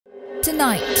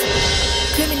Tonight,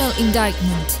 criminal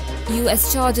indictment.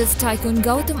 US charges tycoon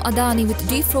Gautam Adani with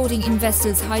defrauding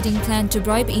investors hiding plan to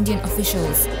bribe Indian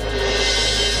officials.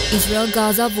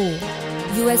 Israel-Gaza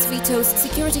war. US vetoes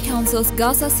Security Council's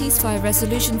Gaza ceasefire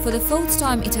resolution for the fourth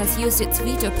time it has used its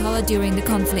veto power during the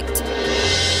conflict.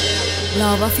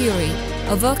 Lava fury.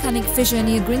 A volcanic fissure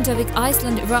near Grindavik,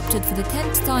 Iceland erupted for the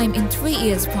 10th time in 3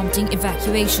 years, prompting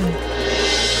evacuation.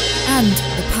 And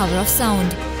the power of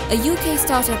sound. A UK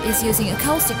startup is using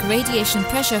acoustic radiation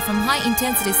pressure from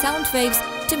high-intensity sound waves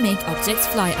to make objects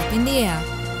fly up in the air.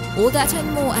 All that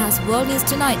and more as World News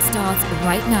Tonight starts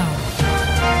right now.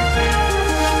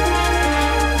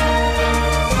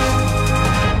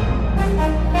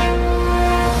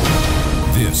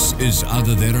 This is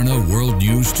Derana World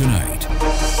News Tonight.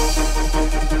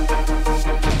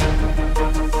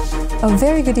 A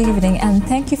very good evening and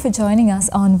thank you for joining us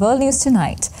on World News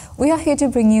Tonight. We are here to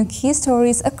bring you key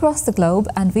stories across the globe,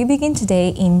 and we begin today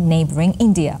in neighbouring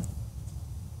India.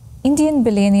 Indian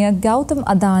billionaire Gautam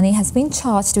Adani has been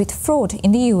charged with fraud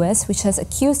in the US, which has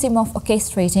accused him of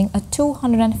orchestrating a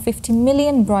 $250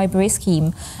 million bribery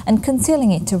scheme and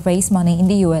concealing it to raise money in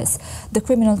the US. The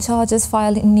criminal charges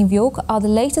filed in New York are the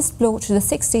latest blow to the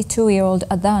 62-year-old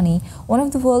Adani, one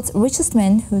of the world's richest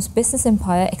men whose business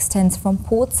empire extends from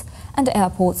ports and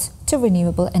airports to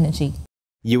renewable energy.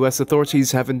 US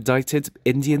authorities have indicted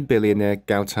Indian billionaire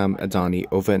Gautam Adani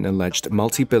over an alleged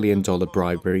multi-billion-dollar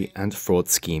bribery and fraud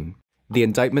scheme. The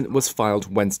indictment was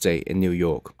filed Wednesday in New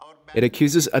York. It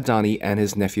accuses Adani and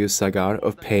his nephew Sagar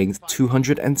of paying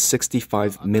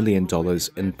 $265 million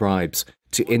in bribes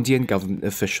to Indian government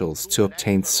officials to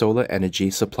obtain solar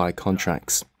energy supply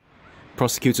contracts.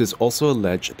 Prosecutors also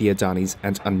allege the Adanis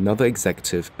and another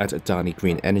executive at Adani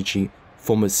Green Energy,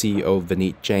 former CEO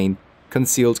Vineet Jain,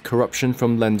 concealed corruption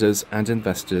from lenders and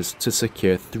investors to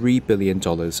secure $3 billion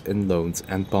in loans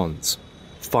and bonds.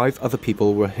 5 other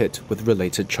people were hit with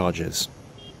related charges.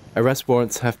 Arrest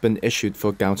warrants have been issued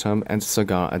for Gautam and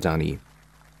Sagar Adani.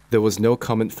 There was no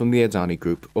comment from the Adani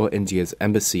Group or India's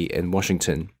embassy in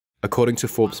Washington. According to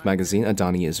Forbes magazine,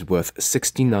 Adani is worth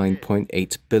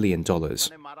 $69.8 billion.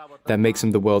 That makes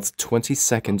him the world's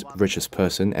 22nd richest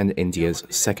person and India's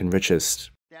 2nd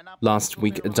richest. Last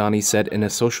week, Adani said in a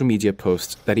social media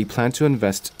post that he planned to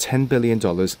invest $10 billion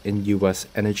in US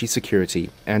energy security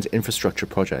and infrastructure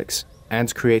projects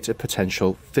and create a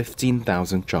potential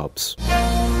 15,000 jobs.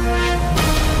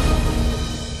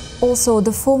 Also,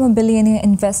 the former billionaire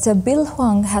investor Bill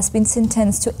Huang has been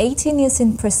sentenced to 18 years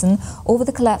in prison over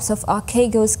the collapse of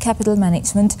Archegos Capital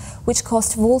Management, which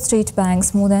cost Wall Street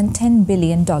banks more than $10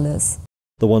 billion.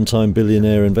 The one-time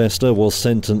billionaire investor was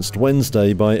sentenced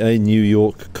Wednesday by a New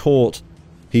York court.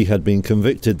 He had been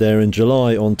convicted there in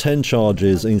July on 10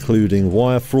 charges, including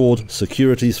wire fraud,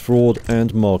 securities fraud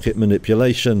and market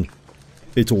manipulation.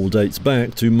 It all dates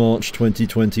back to March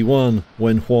 2021,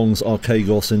 when Huang's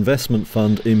Archegos investment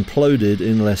fund imploded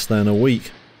in less than a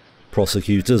week.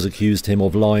 Prosecutors accused him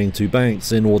of lying to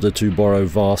banks in order to borrow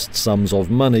vast sums of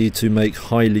money to make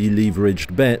highly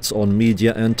leveraged bets on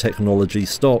media and technology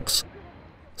stocks.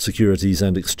 Securities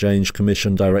and Exchange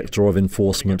Commission Director of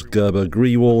Enforcement Gerber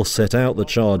Grewal set out the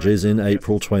charges in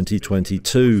April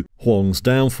 2022. Huang's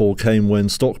downfall came when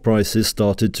stock prices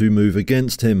started to move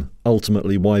against him,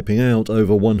 ultimately wiping out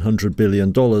over $100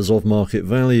 billion of market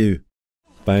value.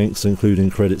 Banks,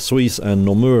 including Credit Suisse and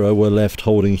Nomura, were left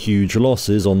holding huge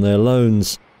losses on their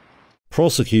loans.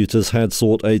 Prosecutors had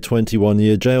sought a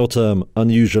 21-year jail term,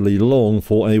 unusually long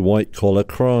for a white-collar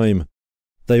crime.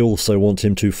 They also want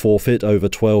him to forfeit over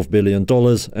 $12 billion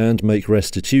and make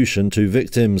restitution to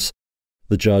victims.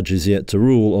 The judge is yet to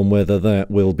rule on whether that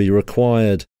will be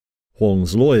required.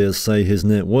 Huang's lawyers say his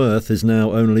net worth is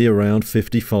now only around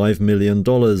 $55 million.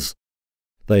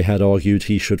 They had argued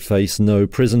he should face no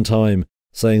prison time,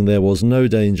 saying there was no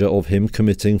danger of him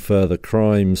committing further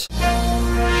crimes.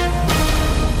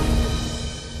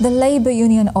 The Labour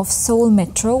Union of Seoul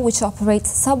Metro, which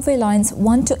operates subway lines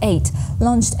 1 to 8,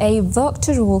 launched a Work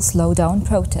to Rule slowdown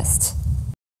protest.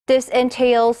 This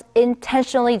entails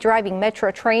intentionally driving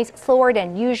metro trains slower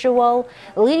than usual,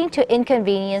 leading to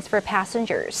inconvenience for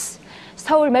passengers.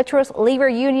 Seoul Metro's Labour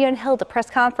Union held a press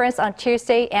conference on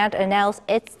Tuesday and announced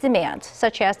its demands,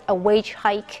 such as a wage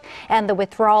hike and the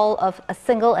withdrawal of a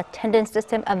single attendance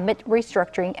system amid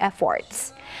restructuring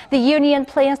efforts. The union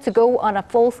plans to go on a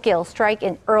full-scale strike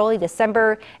in early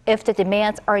December if the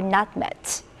demands are not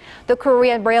met. The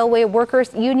Korean Railway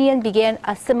Workers Union began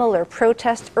a similar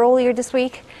protest earlier this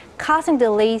week, causing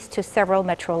delays to several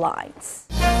metro lines.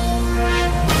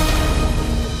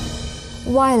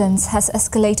 Violence has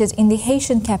escalated in the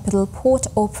Haitian capital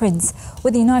Port-au-Prince,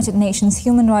 with the United Nations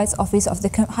Human Rights Office of the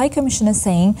High Commissioner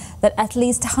saying that at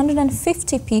least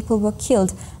 150 people were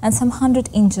killed and some 100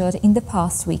 injured in the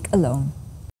past week alone.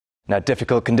 Now,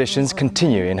 difficult conditions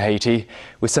continue in Haiti,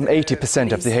 with some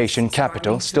 80% of the Haitian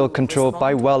capital still controlled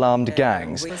by well-armed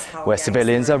gangs, where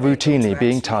civilians are routinely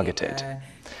being targeted.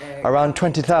 Around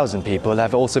 20,000 people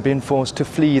have also been forced to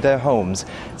flee their homes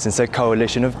since a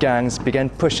coalition of gangs began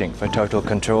pushing for total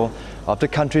control of the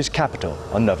country's capital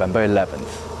on November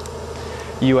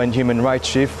 11th. UN Human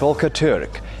Rights Chief Volker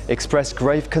Turk expressed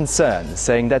grave concern,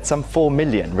 saying that some 4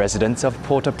 million residents of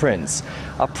Port-au-Prince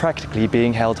are practically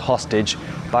being held hostage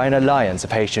by an alliance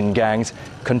of Haitian gangs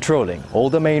controlling all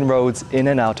the main roads in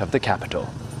and out of the capital.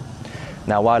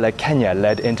 Now, while a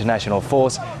Kenya-led international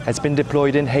force has been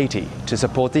deployed in Haiti to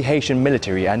support the Haitian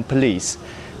military and police,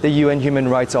 the UN Human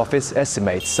Rights Office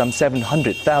estimates some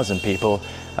 700,000 people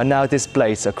are now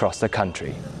displaced across the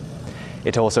country.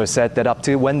 It also said that up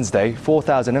to Wednesday,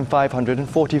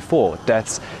 4,544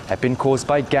 deaths have been caused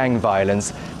by gang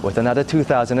violence, with another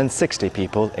 2,060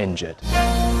 people injured.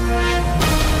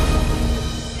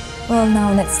 Well,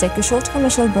 now let's take a short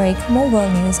commercial break. More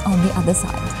world news on the other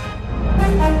side.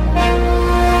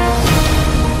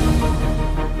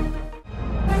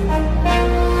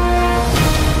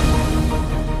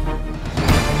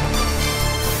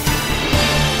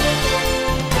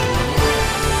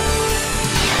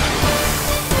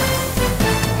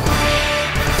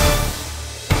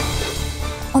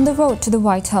 On the road to the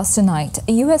White House tonight,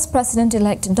 US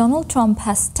President-elect Donald Trump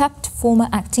has tapped former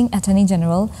acting Attorney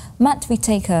General Matt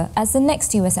Whitaker as the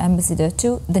next US ambassador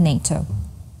to the NATO.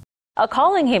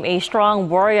 Calling him a strong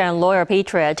warrior and loyal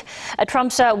patriot,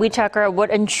 Trump said Whitaker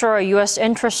would ensure U.S.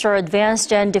 interests are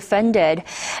advanced and defended,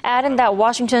 adding that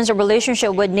Washington's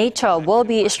relationship with NATO will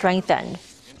be strengthened.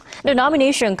 The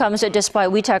nomination comes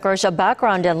despite Whitaker's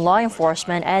background in law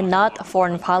enforcement and not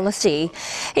foreign policy.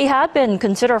 He had been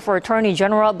considered for Attorney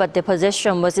General, but the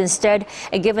position was instead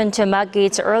given to Matt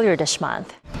Gaetz earlier this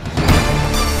month.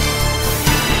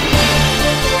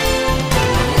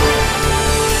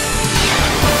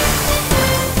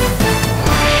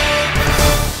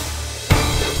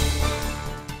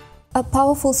 A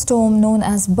powerful storm known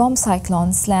as bomb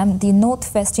cyclone slammed the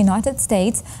northwest United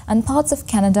States and parts of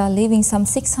Canada, leaving some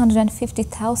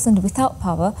 650,000 without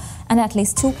power and at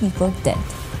least 2 people dead.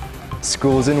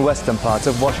 Schools in western parts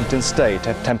of Washington state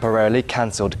have temporarily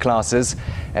cancelled classes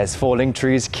as falling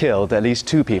trees killed at least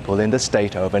 2 people in the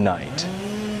state overnight.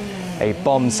 A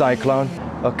bomb cyclone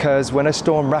occurs when a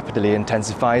storm rapidly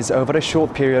intensifies over a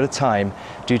short period of time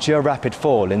due to a rapid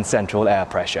fall in central air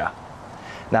pressure.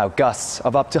 Now, gusts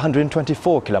of up to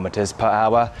 124 kilometers per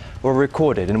hour were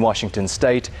recorded in Washington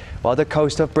state, while the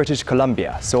coast of British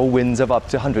Columbia saw winds of up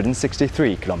to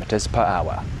 163 kilometers per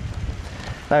hour.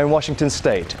 Now, in Washington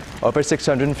state, over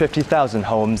 650,000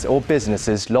 homes or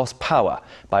businesses lost power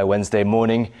by Wednesday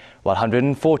morning, while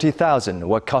 140,000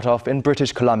 were cut off in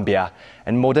British Columbia,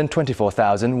 and more than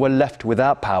 24,000 were left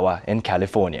without power in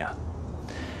California.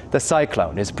 The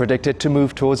cyclone is predicted to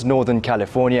move towards northern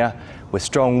California, with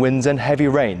strong winds and heavy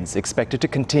rains expected to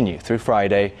continue through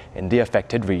Friday in the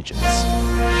affected regions.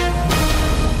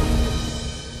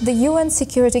 The UN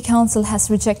Security Council has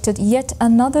rejected yet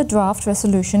another draft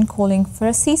resolution calling for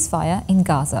a ceasefire in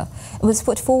Gaza. It was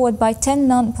put forward by 10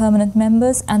 non-permanent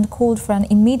members and called for an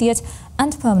immediate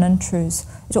and permanent truce.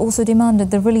 It also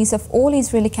demanded the release of all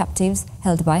Israeli captives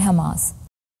held by Hamas.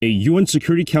 A UN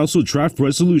Security Council draft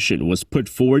resolution was put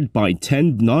forward by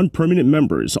 10 non-permanent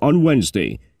members on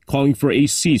Wednesday, calling for a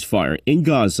ceasefire in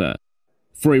Gaza.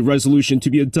 For a resolution to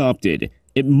be adopted,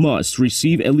 it must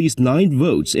receive at least 9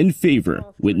 votes in favor,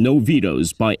 with no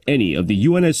vetoes by any of the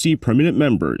UNSC permanent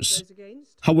members.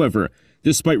 However,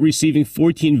 despite receiving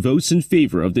 14 votes in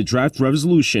favor of the draft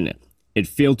resolution, it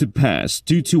failed to pass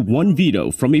due to 1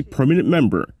 veto from a permanent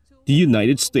member, the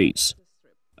United States.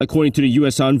 According to the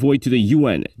U.S. envoy to the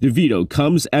UN, the veto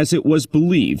comes as it was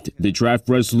believed the draft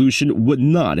resolution would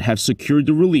not have secured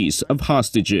the release of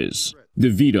hostages.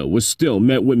 The veto was still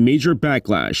met with major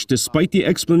backlash despite the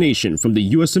explanation from the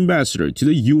U.S. ambassador to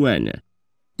the UN.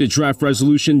 The draft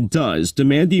resolution does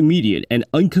demand the immediate and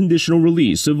unconditional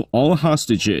release of all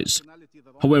hostages.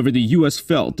 However, the U.S.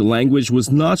 felt the language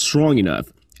was not strong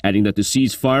enough, adding that the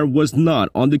ceasefire was not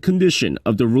on the condition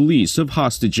of the release of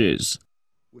hostages.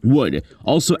 Wood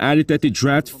also added that the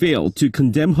draft failed to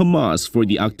condemn Hamas for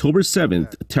the October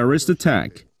 7th terrorist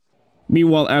attack.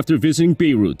 Meanwhile, after visiting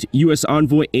Beirut, U.S.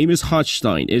 envoy Amos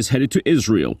Hochstein is headed to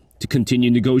Israel to continue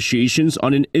negotiations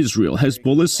on an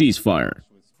Israel-Hezbollah ceasefire.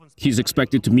 He's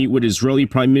expected to meet with Israeli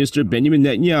Prime Minister Benjamin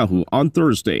Netanyahu on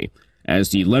Thursday as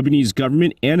the Lebanese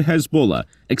government and Hezbollah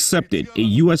accepted a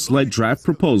U.S.-led draft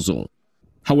proposal.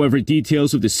 However,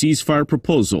 details of the ceasefire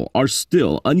proposal are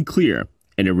still unclear,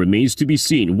 and it remains to be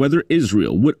seen whether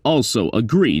Israel would also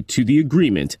agree to the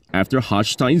agreement after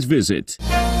Hochstein's visit.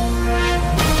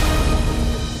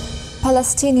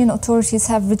 Palestinian authorities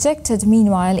have rejected,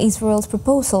 meanwhile, Israel's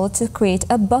proposal to create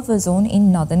a buffer zone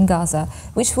in northern Gaza,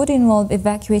 which would involve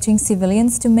evacuating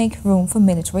civilians to make room for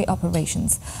military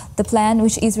operations. The plan,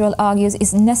 which Israel argues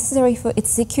is necessary for its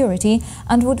security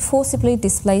and would forcibly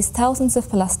displace thousands of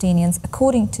Palestinians,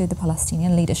 according to the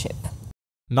Palestinian leadership.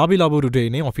 Nabil Abu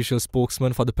Rudaini, official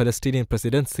spokesman for the Palestinian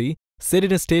presidency, said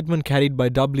in a statement carried by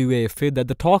WAFA that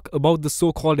the talk about the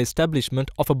so-called establishment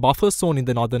of a buffer zone in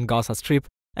the northern Gaza Strip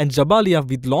and Jabalia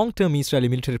with long-term Israeli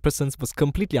military presence was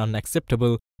completely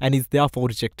unacceptable and is therefore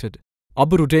rejected.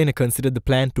 Abu Rudaini considered the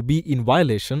plan to be in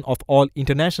violation of all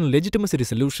international legitimacy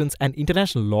resolutions and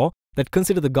international law that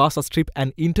consider the Gaza Strip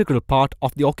an integral part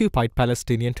of the occupied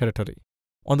Palestinian territory.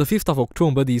 On the 5th of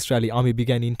October, the Israeli army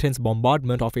began intense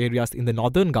bombardment of areas in the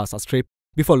northern Gaza Strip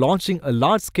before launching a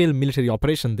large-scale military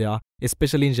operation there,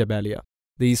 especially in Jabalia.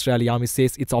 The Israeli army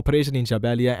says its operation in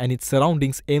Jabalia and its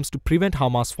surroundings aims to prevent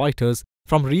Hamas fighters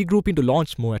from regrouping to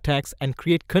launch more attacks and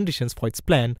create conditions for its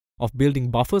plan of building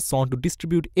buffer zone to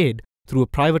distribute aid through a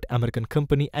private American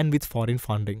company and with foreign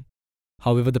funding.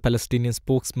 However, the Palestinian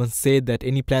spokesman said that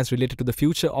any plans related to the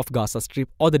future of Gaza Strip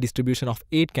or the distribution of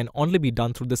aid can only be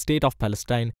done through the State of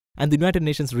Palestine and the United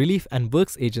Nations Relief and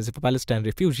Works Agency for Palestine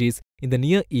Refugees in the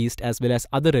Near East, as well as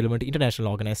other relevant international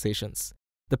organizations.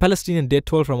 The Palestinian death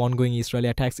toll from ongoing Israeli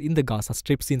attacks in the Gaza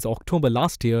Strip since October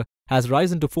last year has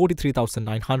risen to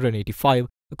 43,985,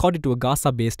 according to a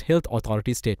Gaza-based health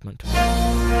authority statement.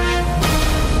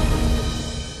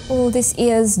 Well, this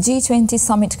year's G20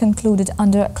 summit concluded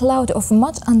under a cloud of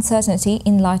much uncertainty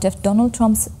in light of Donald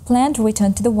Trump's planned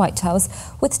return to the White House,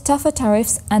 with tougher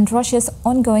tariffs and Russia's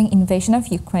ongoing invasion of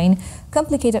Ukraine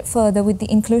complicated further with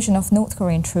the inclusion of North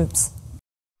Korean troops.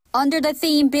 Under the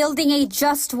theme, Building a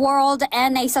Just World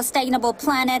and a Sustainable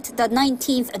Planet, the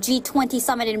 19th G20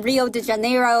 summit in Rio de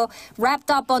Janeiro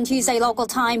wrapped up on Tuesday local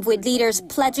time with leaders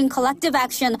pledging collective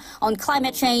action on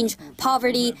climate change,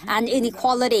 poverty, and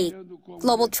inequality.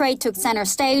 Global trade took center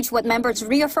stage, with members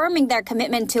reaffirming their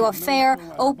commitment to a fair,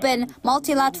 open,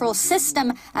 multilateral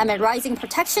system amid rising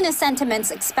protectionist sentiments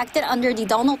expected under the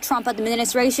Donald Trump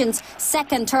administration's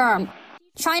second term.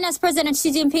 China's President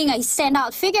Xi Jinping, a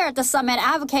standout figure at the summit,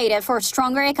 advocated for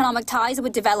stronger economic ties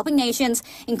with developing nations,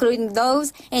 including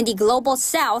those in the global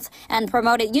south, and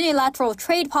promoted unilateral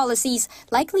trade policies,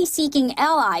 likely seeking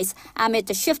allies amid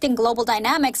the shifting global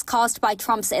dynamics caused by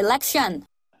Trump's election.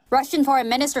 Russian Foreign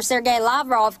Minister Sergei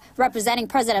Lavrov, representing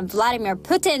President Vladimir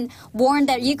Putin, warned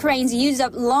that Ukraine's use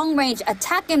of long-range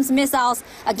ATACMS missiles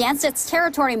against its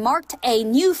territory marked a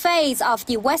new phase of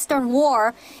the Western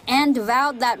war and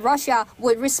vowed that Russia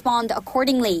would respond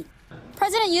accordingly.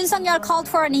 President Yoon Suk-yeol called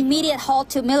for an immediate halt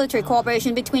to military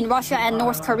cooperation between Russia and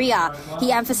North Korea.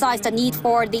 He emphasized the need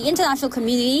for the international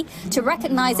community to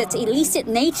recognize its illicit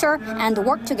nature and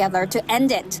work together to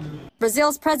end it.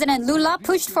 Brazil's President Lula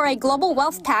pushed for a global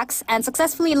wealth tax and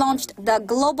successfully launched the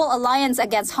Global Alliance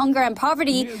Against Hunger and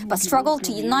Poverty, but struggled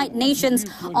to unite nations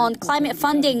on climate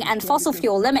funding and fossil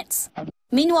fuel limits.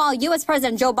 Meanwhile, U.S.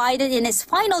 President Joe Biden, in his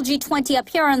final G20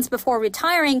 appearance before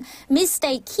retiring, missed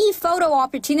a key photo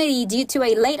opportunity due to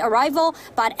a late arrival,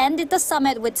 but ended the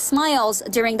summit with smiles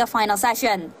during the final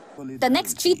session. The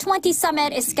next G20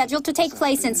 summit is scheduled to take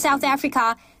place in South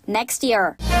Africa next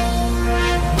year.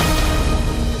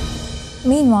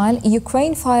 Meanwhile,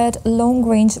 Ukraine fired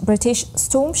long-range British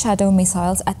Storm Shadow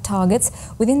missiles at targets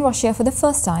within Russia for the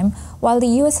first time, while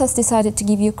the US has decided to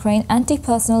give Ukraine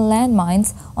anti-personnel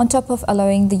landmines on top of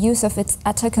allowing the use of its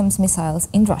ATACMS missiles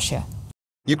in Russia.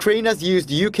 Ukraine has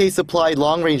used UK-supplied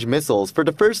long-range missiles for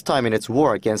the first time in its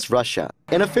war against Russia.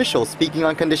 An official speaking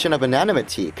on condition of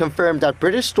anonymity confirmed that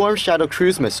British Storm Shadow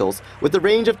cruise missiles with a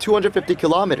range of 250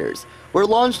 kilometers were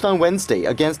launched on Wednesday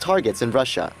against targets in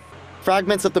Russia.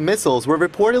 Fragments of the missiles were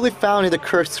reportedly found in the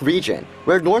Kursk region,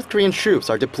 where North Korean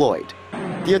troops are deployed.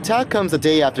 The attack comes a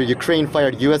day after Ukraine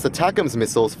fired US ATACMS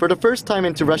missiles for the first time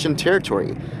into Russian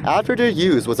territory, after their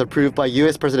use was approved by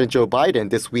US President Joe Biden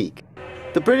this week.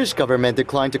 The British government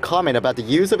declined to comment about the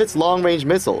use of its long-range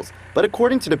missiles, but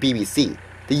according to the BBC,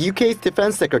 the UK's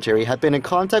Defense Secretary had been in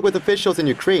contact with officials in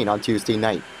Ukraine on Tuesday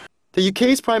night. The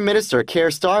UK's Prime Minister Keir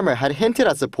Starmer had hinted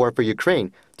at support for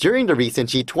Ukraine during the recent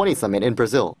G20 summit in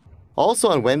Brazil. Also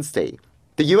on Wednesday,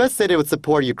 the US said it would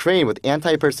support Ukraine with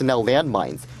anti-personnel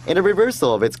landmines in a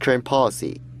reversal of its current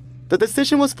policy. The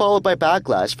decision was followed by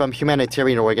backlash from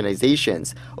humanitarian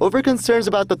organizations over concerns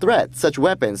about the threat such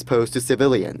weapons pose to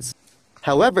civilians.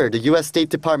 However, the U.S. State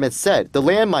Department said the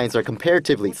landmines are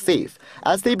comparatively safe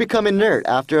as they become inert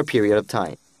after a period of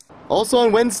time. Also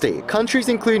on Wednesday, countries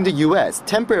including the U.S.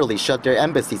 temporarily shut their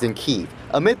embassies in Kyiv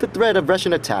amid the threat of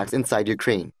Russian attacks inside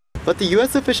Ukraine. But the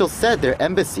U.S. officials said their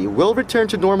embassy will return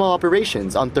to normal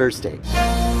operations on Thursday.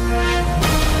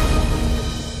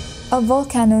 A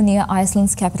volcano near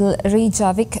Iceland's capital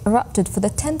Reykjavik erupted for the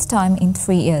 10th time in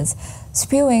 3 years,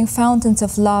 spewing fountains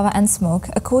of lava and smoke,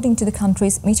 according to the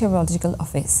country's meteorological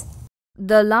office.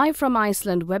 The Live from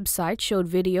Iceland website showed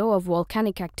video of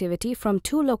volcanic activity from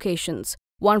 2 locations,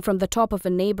 one from the top of a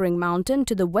neighboring mountain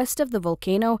to the west of the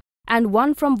volcano, and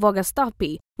one from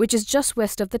Vogastapi, which is just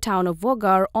west of the town of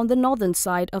Vogar on the northern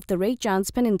side of the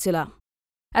Reykjanes Peninsula.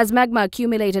 As magma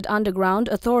accumulated underground,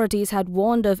 authorities had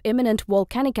warned of imminent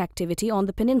volcanic activity on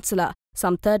the peninsula,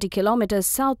 some 30 kilometers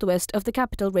southwest of the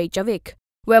capital Reykjavik,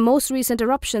 where most recent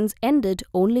eruptions ended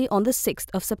only on the 6th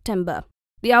of September.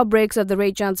 The outbreaks of the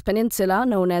Reykjanes Peninsula,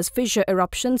 known as fissure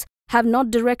eruptions, have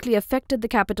not directly affected the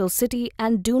capital city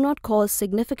and do not cause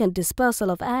significant dispersal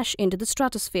of ash into the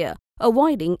stratosphere,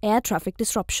 avoiding air traffic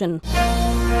disruption.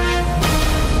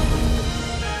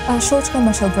 A short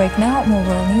commercial break now, more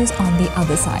world news on the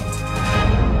other side.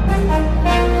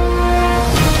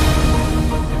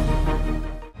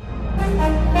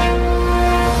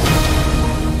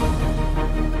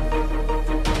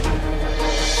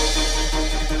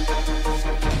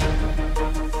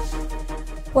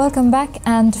 Welcome back,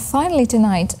 and finally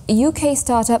tonight, UK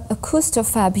startup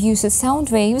AcoustoFab uses sound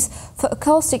waves for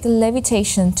acoustic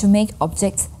levitation to make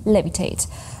objects levitate.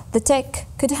 The tech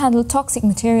could handle toxic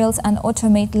materials and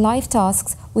automate life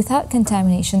tasks without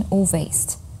contamination or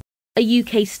waste. A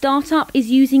UK startup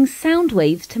is using sound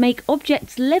waves to make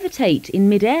objects levitate in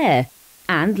mid-air.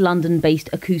 And London-based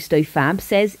AcoustoFab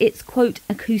says its, quote,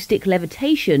 acoustic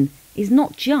levitation is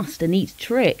not just a neat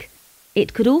trick.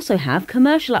 It could also have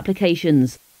commercial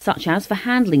applications, such as for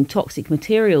handling toxic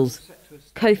materials.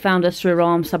 Co-founder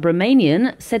Sriram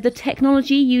Subramanian said the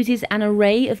technology uses an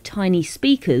array of tiny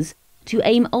speakers to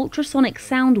aim ultrasonic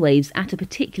sound waves at a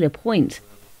particular point.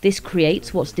 This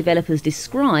creates what developers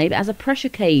describe as a pressure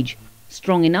cage,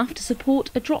 strong enough to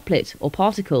support a droplet or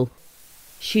particle.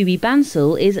 Shubi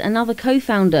Bansal is another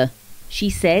co-founder. She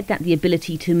said that the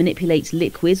ability to manipulate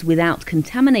liquids without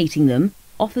contaminating them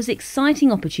offers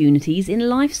exciting opportunities in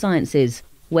life sciences,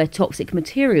 where toxic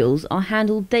materials are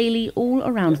handled daily all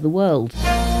around the world.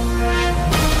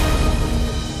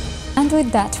 And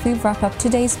with that, we wrap up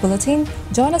today's bulletin.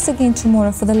 Join us again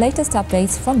tomorrow for the latest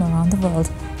updates from around the world.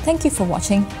 Thank you for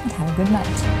watching and have a good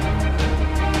night.